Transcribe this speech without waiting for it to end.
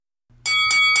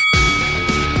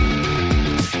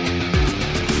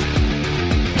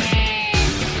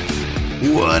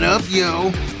What up,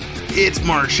 yo? It's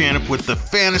Mark Shannon with the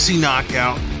Fantasy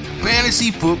Knockout Fantasy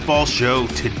Football Show.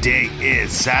 Today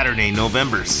is Saturday,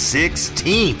 November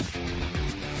 16th.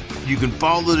 You can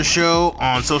follow the show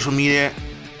on social media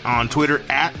on Twitter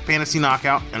at Fantasy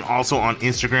Knockout and also on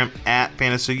Instagram at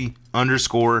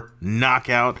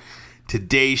Fantasy_Knockout.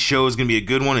 Today's show is going to be a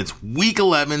good one. It's week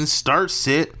 11, start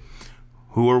sit.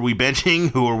 Who are we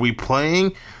benching? Who are we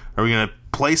playing? Are we going to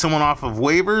play someone off of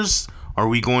waivers? Are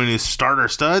we going to start our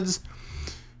studs?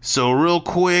 So real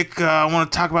quick, I want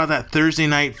to talk about that Thursday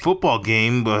night football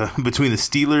game between the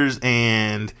Steelers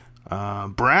and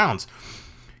Browns.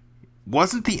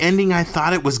 Wasn't the ending I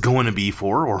thought it was going to be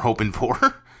for or hoping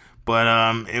for, but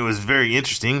it was very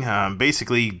interesting.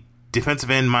 Basically, defensive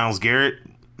end Myles Garrett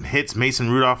hits Mason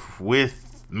Rudolph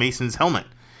with Mason's helmet.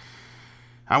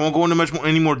 I won't go into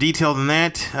any more detail than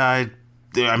that.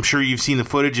 I'm sure you've seen the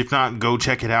footage. If not, go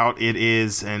check it out.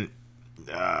 It's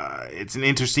an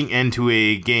interesting end to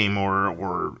a game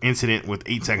or incident with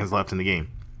 8 seconds left in the game.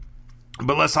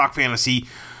 But let's talk fantasy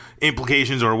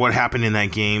implications or what happened in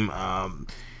that game.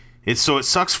 It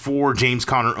sucks for James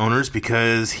Conner owners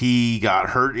because he got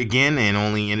hurt again and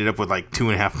only ended up with like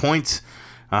 2.5 points.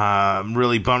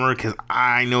 Really bummer because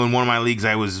I know in one of my leagues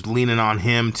I was leaning on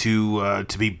him to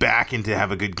be back and to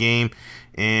have a good game.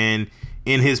 And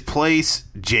in his place,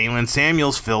 Jalen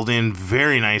Samuels filled in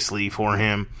very nicely for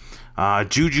him.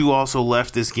 Juju also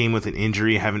left this game with an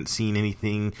injury. I haven't seen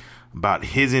anything about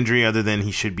his injury other than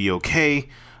he should be okay.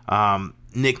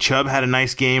 Nick Chubb had a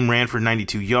nice game, ran for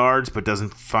 92 yards, but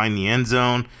doesn't find the end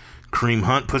zone. Kareem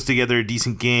Hunt puts together a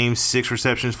decent game, 6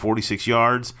 receptions, 46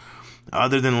 yards.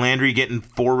 Other than Landry getting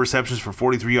 4 receptions for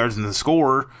 43 yards in the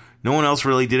score, no one else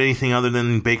really did anything other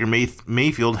than Baker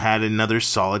Mayfield had another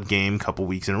solid game a couple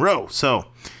weeks in a row. So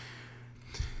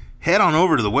head on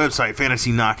over to the website,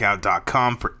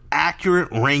 fantasyknockout.com, for accurate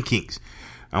rankings.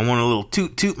 I want a little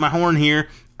toot my horn here.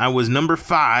 I was number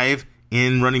 5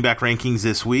 in running back rankings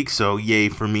this week, so yay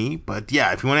for me. But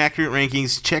yeah, if you want accurate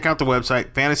rankings, check out the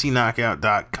website,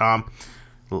 fantasyknockout.com.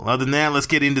 Other than that, let's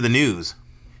get into the news.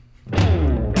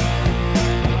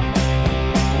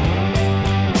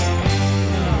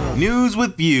 News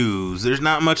with views. There's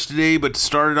not much today, but to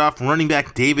start it off, running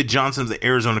back David Johnson of the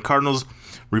Arizona Cardinals.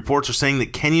 Reports are saying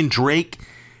that Kenyon Drake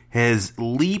has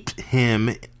leaped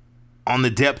him on the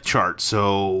depth chart.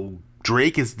 So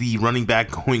Drake is the running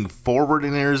back going forward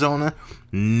in Arizona.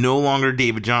 No longer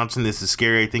David Johnson. This is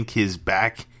scary. I think his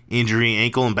back injury,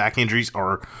 ankle and back injuries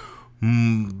are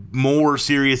more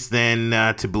serious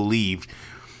than to believe.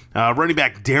 Running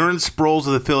back Darren Sproles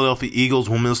of the Philadelphia Eagles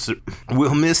will miss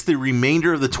the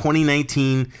remainder of the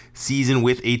 2019 season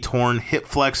with a torn hip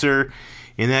flexor.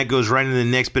 And that goes right into the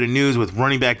next bit of news with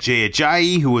running back Jay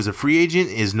Ajayi, who was a free agent,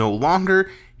 is no longer.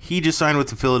 He just signed with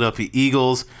the Philadelphia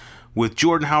Eagles. With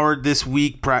Jordan Howard this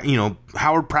week,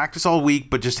 Howard practiced all week,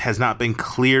 but just has not been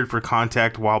cleared for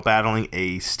contact while battling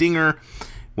a stinger.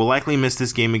 Will likely miss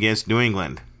this game against New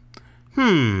England.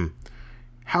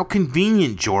 How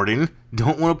convenient, Jordan.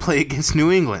 Don't want to play against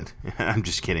New England. I'm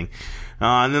just kidding.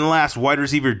 And then the last, wide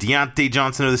receiver Deontay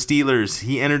Johnson of the Steelers.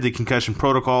 He entered the concussion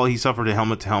protocol. He suffered a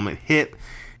helmet-to-helmet hit.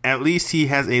 At least he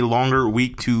has a longer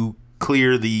week to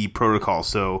clear the protocol,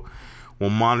 so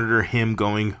we'll monitor him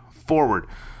going forward.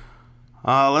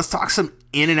 Let's talk some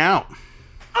in and out.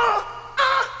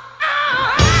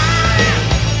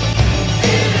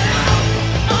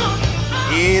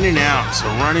 In and out. So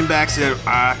running backs that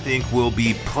I think will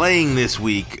be playing this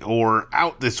week or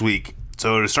out this week.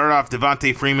 So to start off,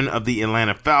 Devontae Freeman of the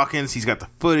Atlanta Falcons. He's got the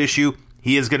foot issue.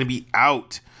 He is going to be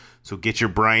out. So get your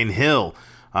Brian Hill.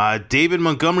 David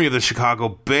Montgomery of the Chicago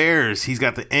Bears. He's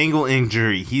got the ankle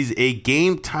injury. He's a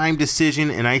game time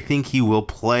decision, and I think he will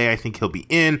play. I think he'll be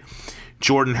in.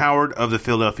 Jordan Howard of the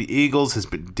Philadelphia Eagles has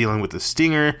been dealing with the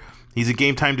stinger. He's a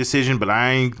game time decision, but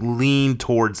I lean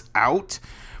towards out.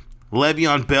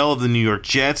 Le'Veon Bell of the New York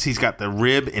Jets. He's got the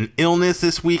rib and illness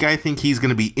this week. I think he's going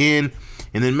to be in.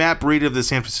 And then Matt Breida of the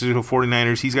San Francisco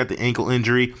 49ers. He's got the ankle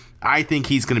injury. I think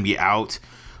he's going to be out.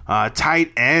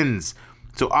 Tight ends.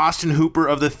 So Austin Hooper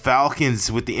of the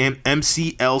Falcons with the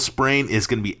MCL sprain is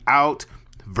going to be out.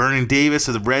 Vernon Davis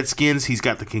of the Redskins. He's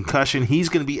got the concussion. He's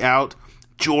going to be out.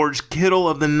 George Kittle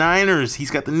of the Niners.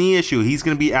 He's got the knee issue. He's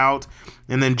going to be out.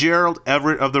 And then Gerald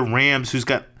Everett of the Rams, who's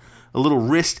got a little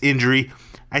wrist injury.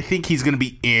 I think he's going to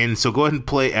be in, so go ahead and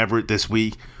play Everett this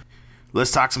week.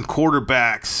 Let's talk some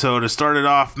quarterbacks. So to start it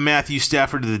off, Matthew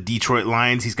Stafford of the Detroit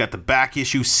Lions. He's got the back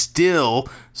issue still,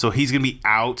 so he's going to be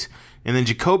out. And then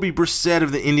Jacoby Brissett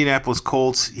of the Indianapolis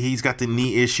Colts. He's got the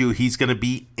knee issue. He's going to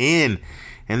be in.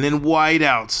 And then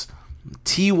wideouts.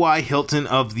 T.Y. Hilton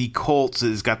of the Colts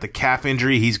has got the calf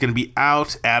injury. He's going to be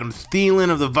out. Adam Thielen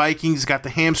of the Vikings got the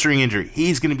hamstring injury.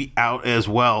 He's going to be out as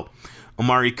well.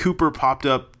 Amari Cooper popped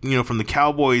up, from the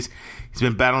Cowboys. He's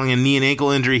been battling a knee and ankle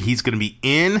injury. He's going to be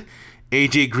in.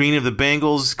 A.J. Green of the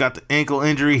Bengals got the ankle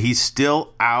injury. He's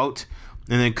still out.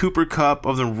 And then Cooper Kupp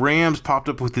of the Rams popped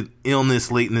up with an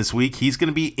illness late in this week. He's going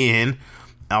to be in.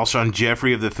 Alshon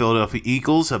Jeffrey of the Philadelphia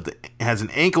Eagles has an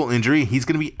ankle injury. He's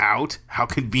going to be out. How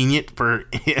convenient for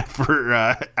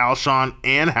Alshon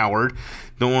and Howard.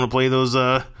 Don't want to play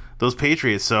those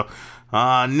Patriots. So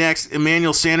next,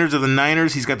 Emmanuel Sanders of the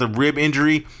Niners. He's got the rib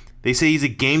injury. They say he's a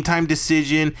game time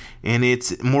decision, and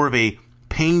it's more of a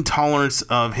pain tolerance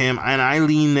of him. And I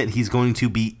lean that he's going to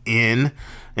be in.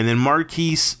 And then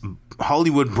Marquise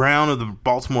Hollywood Brown of the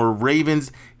Baltimore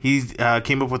Ravens. He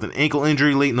came up with an ankle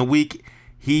injury late in the week.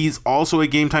 He's also a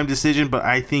game time decision, but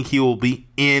I think he will be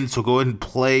in, so go ahead and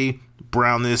play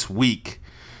Brown this week.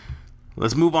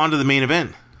 Let's move on to the main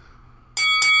event.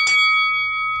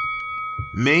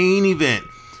 Main event.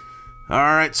 All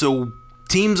right, so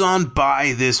teams on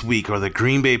bye this week are the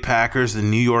Green Bay Packers, the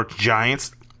New York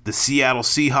Giants, the Seattle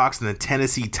Seahawks, and the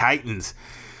Tennessee Titans.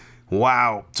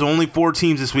 Wow, so only 4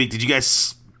 teams this week. Did you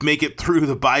guys make it through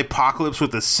the bye-apocalypse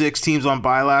with the 6 teams on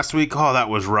bye last week? Oh, that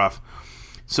was rough.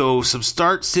 So some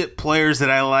start-sit players that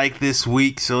I like this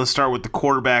week. So let's start with the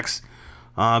quarterbacks.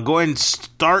 Go ahead and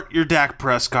start your Dak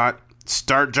Prescott.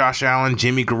 Start Josh Allen,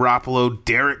 Jimmy Garoppolo,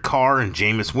 Derek Carr, and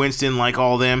Jameis Winston. Like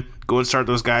all of them. Go and start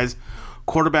those guys.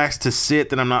 Quarterbacks to sit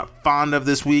that I'm not fond of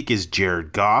this week is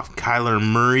Jared Goff, Kyler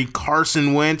Murray,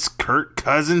 Carson Wentz, Kirk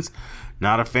Cousins.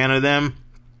 Not a fan of them.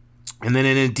 And then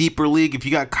in a deeper league, if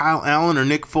you got Kyle Allen or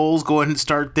Nick Foles, go ahead and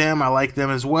start them. I like them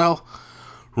as well.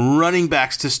 Running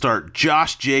backs to start: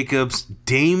 Josh Jacobs,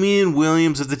 Damian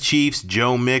Williams of the Chiefs,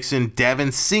 Joe Mixon,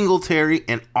 Devin Singletary,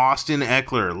 and Austin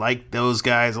Eckler. Like those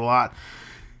guys a lot.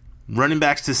 Running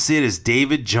backs to sit is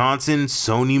David Johnson,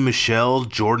 Sony Michel,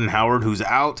 Jordan Howard, who's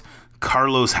out,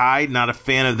 Carlos Hyde, not a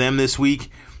fan of them this week.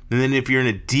 And then if you're in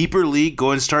a deeper league,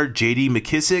 go and start J.D.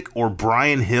 McKissick or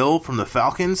Brian Hill from the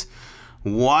Falcons.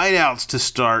 Wideouts to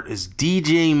start is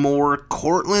DJ Moore,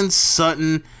 Cortland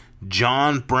Sutton,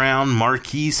 John Brown,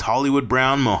 Marquise Hollywood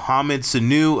Brown, Mohamed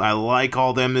Sanu. I like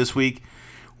all them this week.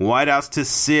 Wideouts to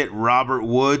sit: Robert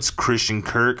Woods, Christian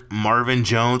Kirk, Marvin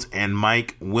Jones, and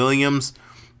Mike Williams.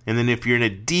 And then if you're in a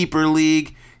deeper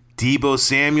league, Deebo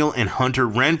Samuel and Hunter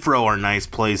Renfrow are nice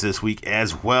plays this week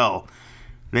as well.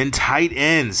 Then tight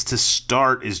ends to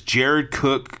start is Jared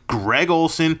Cook, Greg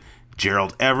Olsen,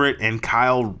 Gerald Everett, and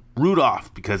Kyle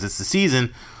Rudolph, because it's the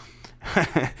season.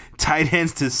 Tight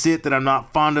ends to sit that I'm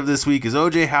not fond of this week is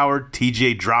O.J. Howard,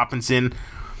 T.J. Droppinson,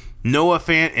 Noah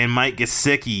Fant, and Mike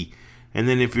Gesicki. And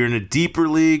then if you're in a deeper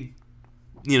league,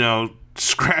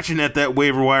 scratching at that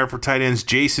waiver wire for tight ends,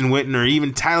 Jason Witten or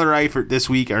even Tyler Eifert this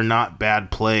week are not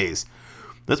bad plays.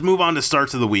 Let's move on to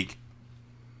starts of the week.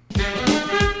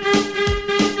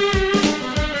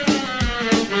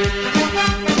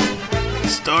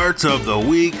 Starts of the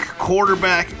week: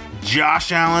 quarterback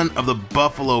Josh Allen of the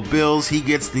Buffalo Bills. He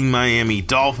gets the Miami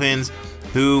Dolphins,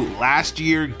 who last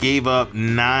year gave up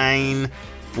 9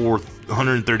 for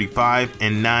 135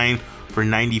 and 9 for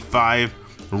 95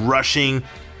 rushing.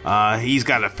 He's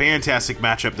got a fantastic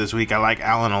matchup this week. I like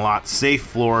Allen a lot. Safe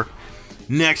floor.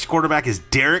 Next quarterback is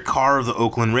Derek Carr of the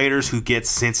Oakland Raiders, who gets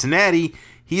Cincinnati.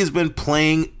 He has been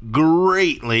playing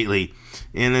great lately.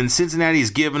 And then Cincinnati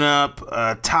has given up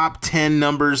top 10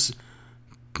 numbers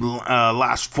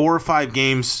last 4 or 5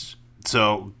 games.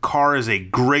 So Carr is a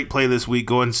great play this week.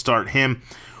 Go ahead and start him.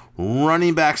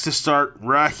 Running backs to start: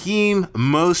 Raheem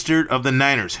Mostert of the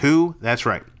Niners. Who? That's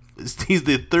right. He's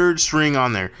the 3rd string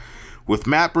on there. With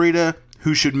Matt Breida,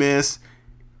 who should miss.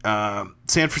 San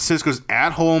Francisco's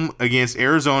at home against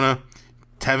Arizona.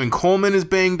 Tevin Coleman is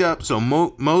banged up. So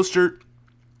Mostert,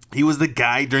 he was the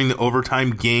guy during the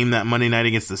overtime game that Monday night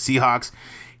against the Seahawks,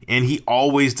 and he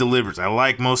always delivers. I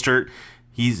like Mostert.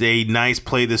 He's a nice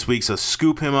play this week, so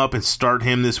scoop him up and start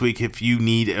him this week if you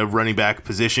need a running back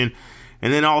position.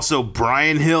 And then also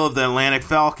Brian Hill of the Atlanta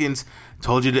Falcons.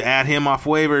 Told you to add him off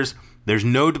waivers. There's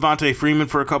no Devontae Freeman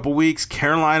for a couple weeks.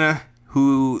 Carolina,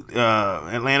 who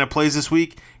Atlanta plays this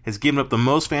week, has given up the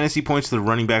most fantasy points to the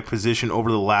running back position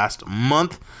over the last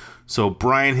month. So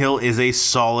Brian Hill is a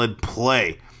solid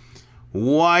play.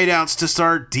 Wideouts to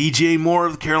start: DJ Moore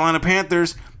of the Carolina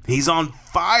Panthers. He's on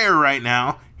fire right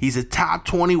now. He's a top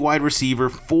 20 wide receiver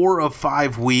 4 of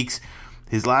 5 weeks.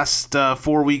 His last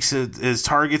 4 weeks, his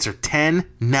targets are 10,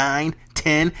 9,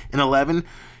 10, and 11.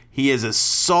 He is a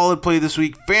solid play this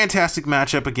week. Fantastic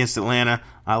matchup against Atlanta.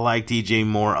 I like DJ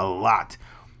Moore a lot.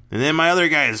 And then my other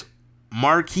guy is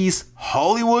Marquise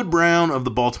Hollywood Brown of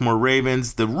the Baltimore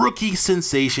Ravens, the rookie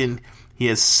sensation. He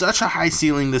has such a high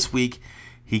ceiling this week.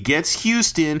 He gets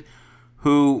Houston,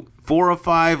 who 4 of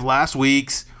 5 last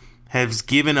weeks has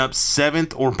given up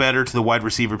 7th or better to the wide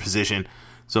receiver position.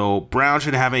 So Brown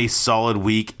should have a solid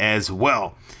week as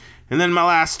well. And then my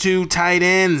last 2 tight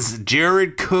ends,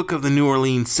 Jared Cook of the New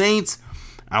Orleans Saints.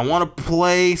 I want to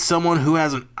play someone who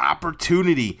has an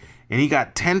opportunity. And he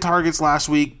got 10 targets last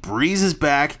week. Breeze is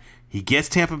back. He gets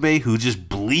Tampa Bay, who just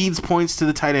bleeds points to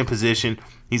the tight end position.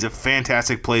 He's a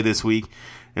fantastic play this week.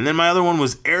 And then my other one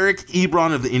was Eric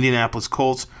Ebron of the Indianapolis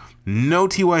Colts. No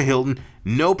T.Y. Hilton.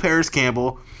 No Paris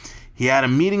Campbell. He had a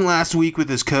meeting last week with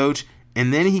his coach.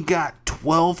 And then he got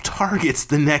 12 targets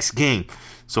the next game.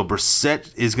 So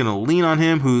Brissett is going to lean on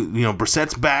him.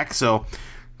 Brissett's back. So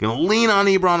going to lean on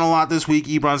Ebron a lot this week.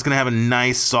 Ebron's going to have a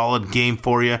nice, solid game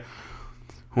for you.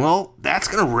 Well, that's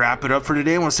going to wrap it up for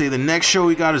today. I want to say the next show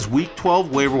we got is Week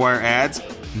 12 waiver wire ads.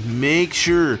 Make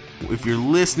sure, if you're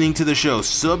listening to the show,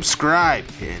 subscribe.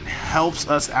 It helps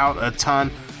us out a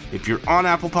ton. If you're on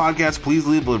Apple Podcasts, please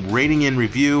leave a rating and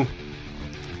review.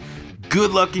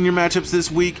 Good luck in your matchups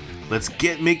this week. Let's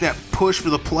make that push for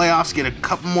the playoffs. Get a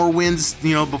couple more wins,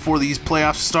 before these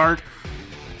playoffs start.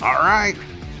 All right.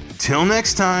 Till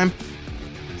next time.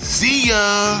 See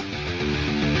ya.